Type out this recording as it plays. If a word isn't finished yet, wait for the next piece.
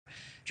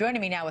Joining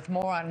me now with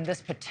more on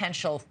this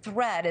potential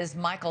threat is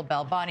Michael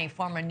Balboni,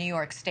 former New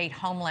York State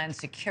Homeland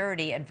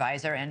Security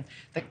Advisor and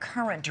the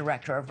current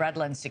director of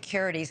Redland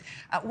Securities.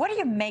 What do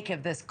you make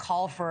of this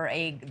call for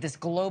this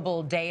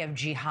global day of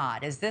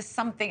jihad? Is this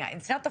something?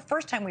 It's not the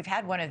first time we've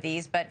had one of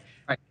these, but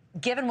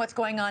given what's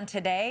going on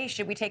today,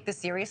 should we take this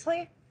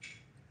seriously?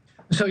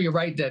 So you're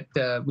right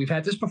that we've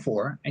had this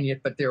before,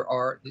 but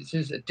this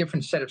is a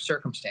different set of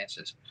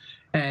circumstances,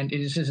 and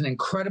this is an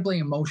incredibly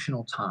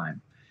emotional time.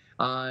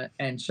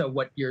 And so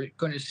what you're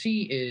going to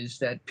see is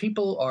that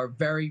people are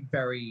very,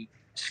 very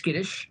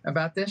skittish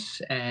about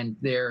this, and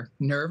they're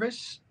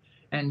nervous.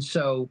 And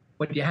so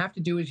what you have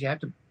to do is you have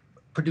to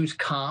produce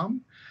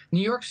calm.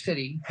 New York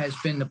City has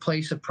been the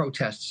place of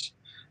protests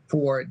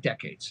for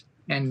decades.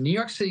 And New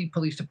York City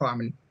Police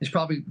Department is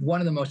probably one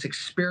of the most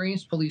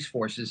experienced police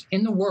forces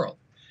in the world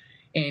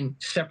in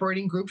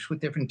separating groups with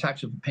different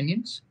types of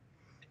opinions,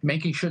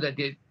 making sure that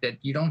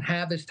you don't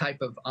have this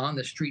type of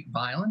on-the-street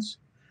violence.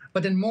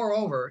 But then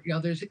moreover,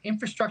 there's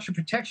infrastructure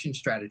protection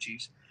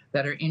strategies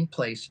that are in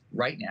place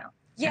right now.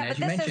 Yeah,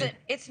 but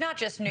it's not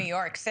just New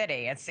York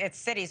City. It's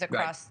cities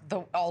across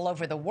all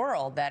over the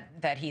world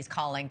that he's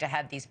calling to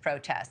have these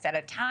protests at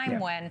a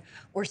time when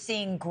we're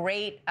seeing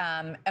great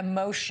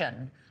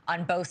emotion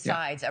on both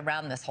sides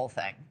around this whole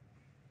thing.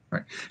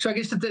 Right. So I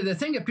guess the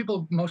thing that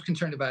people are most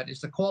concerned about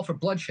is the call for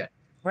bloodshed.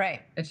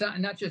 Right. It's they're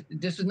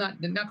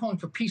not calling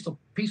for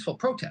peaceful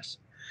protests.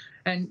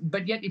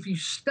 But yet if you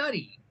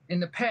study in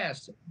the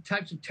past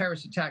types of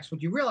terrorist attacks,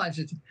 what you realize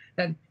is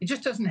that it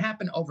just doesn't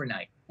happen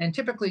overnight. And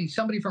typically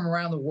somebody from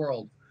around the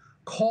world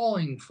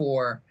calling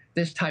for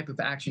this type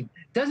of action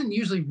doesn't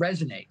usually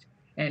resonate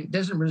and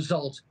doesn't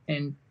result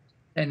in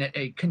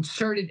a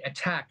concerted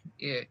attack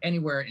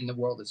anywhere in the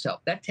world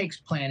itself. That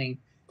takes planning,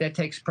 that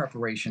takes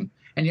preparation,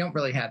 and you don't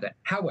really have that.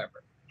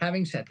 However,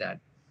 having said that,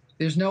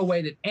 there's no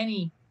way that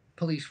any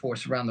police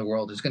force around the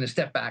world is going to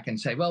step back and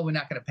say, well, we're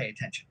not going to pay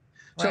attention.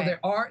 So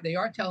they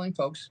are telling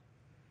folks,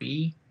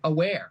 be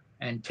aware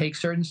and take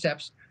certain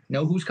steps,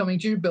 know who's coming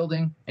to your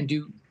building, and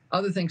do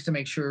other things to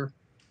make sure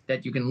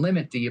that you can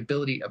limit the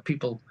ability of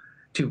people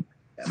to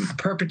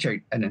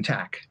perpetrate an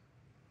attack.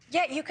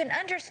 Yeah, you can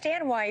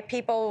understand why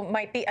people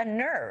might be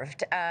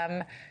unnerved.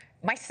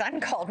 My son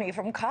called me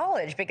from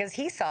college because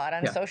he saw it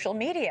on social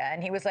media,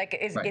 and he was like,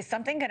 is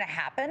something going to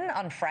happen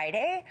on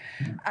Friday?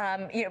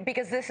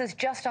 Because this is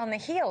just on the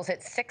heels.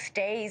 It's 6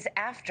 days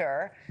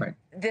after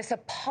this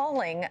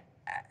appalling,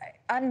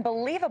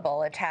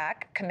 unbelievable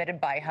attack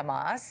committed by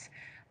Hamas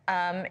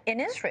in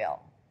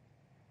Israel.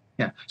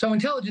 Yeah. So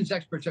intelligence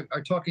experts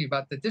are talking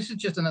about that this is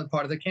just another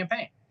part of the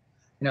campaign.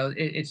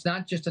 It's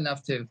not just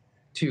enough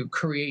to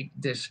create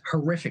this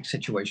horrific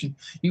situation.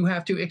 You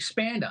have to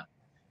expand on it.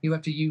 You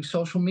have to use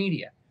social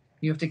media.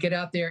 You have to get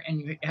out there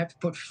and you have to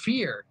put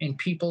fear in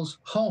people's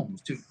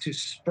homes to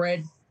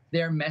spread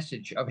their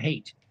message of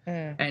hate.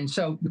 And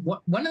so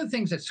one of the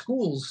things that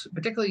schools,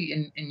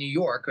 particularly in New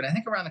York, and I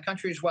think around the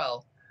country as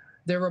well,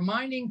 they're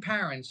reminding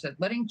parents that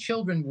letting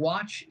children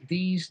watch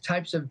these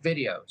types of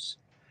videos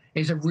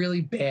is a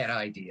really bad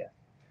idea.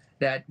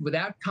 That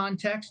without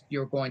context,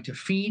 you're going to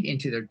feed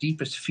into their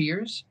deepest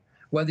fears,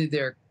 whether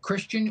they're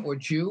Christian or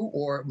Jew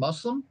or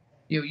Muslim.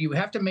 You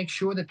have to make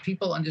sure that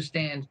people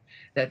understand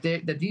that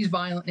these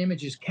violent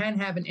images can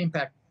have an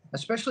impact,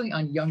 especially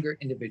on younger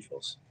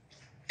individuals.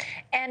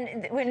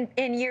 And when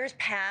in years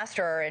past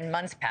or in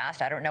months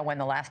past, I don't know when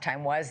the last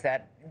time was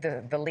that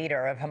the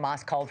leader of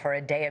Hamas called for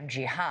a day of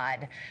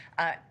jihad,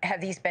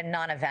 have these been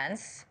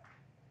non-events?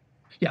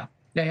 Yeah,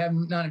 they have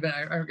non-event.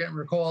 I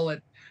recall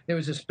that there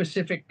was a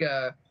specific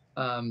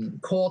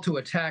call to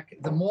attack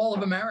the Mall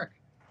of America,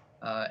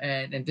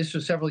 and this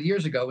was several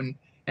years ago.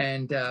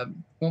 And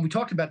when we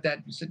talked about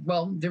that, we said,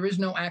 well, there is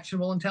no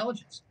actionable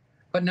intelligence.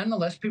 But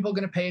nonetheless, people are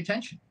going to pay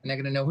attention, and they're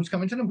going to know who's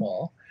coming to the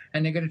mall,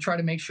 and they're going to try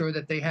to make sure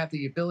that they have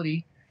the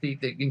ability, the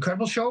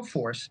incredible show of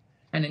force,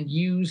 and then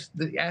use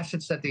the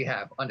assets that they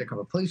have,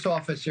 undercover police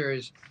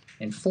officers,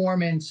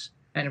 informants,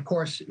 and of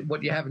course,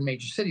 what you have in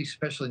major cities,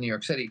 especially New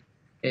York City,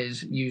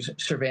 is use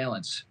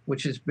surveillance,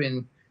 which has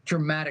been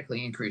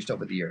dramatically increased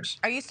over the years.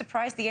 Are you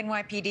surprised the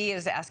NYPD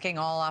is asking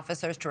all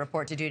officers to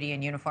report to duty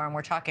in uniform?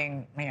 We're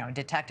talking,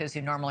 detectives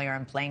who normally are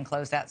in plain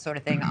clothes, that sort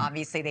of thing.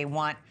 Obviously, they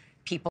want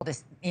people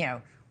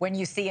to, when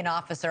you see an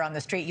officer on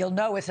the street, you'll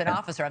know it's an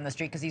officer on the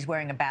street because he's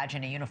wearing a badge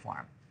and a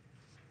uniform.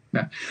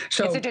 Yeah.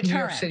 So it's a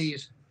deterrent.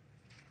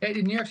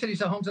 New York City is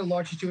the home to the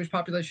largest Jewish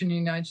population in the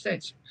United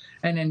States.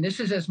 And then this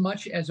is as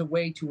much as a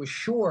way to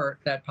assure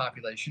that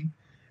population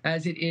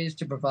as it is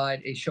to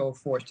provide a show of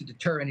force to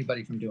deter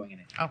anybody from doing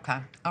anything. Okay.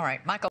 All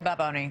right. Michael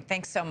Balboni,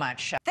 thanks so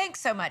much. Thanks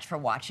so much for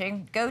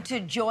watching. Go to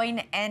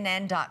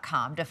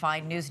joinnn.com to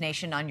find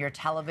NewsNation on your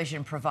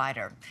television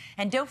provider.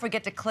 And don't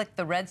forget to click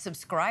the red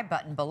subscribe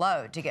button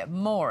below to get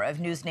more of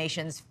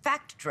NewsNation's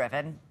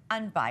fact-driven,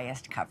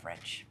 unbiased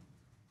coverage.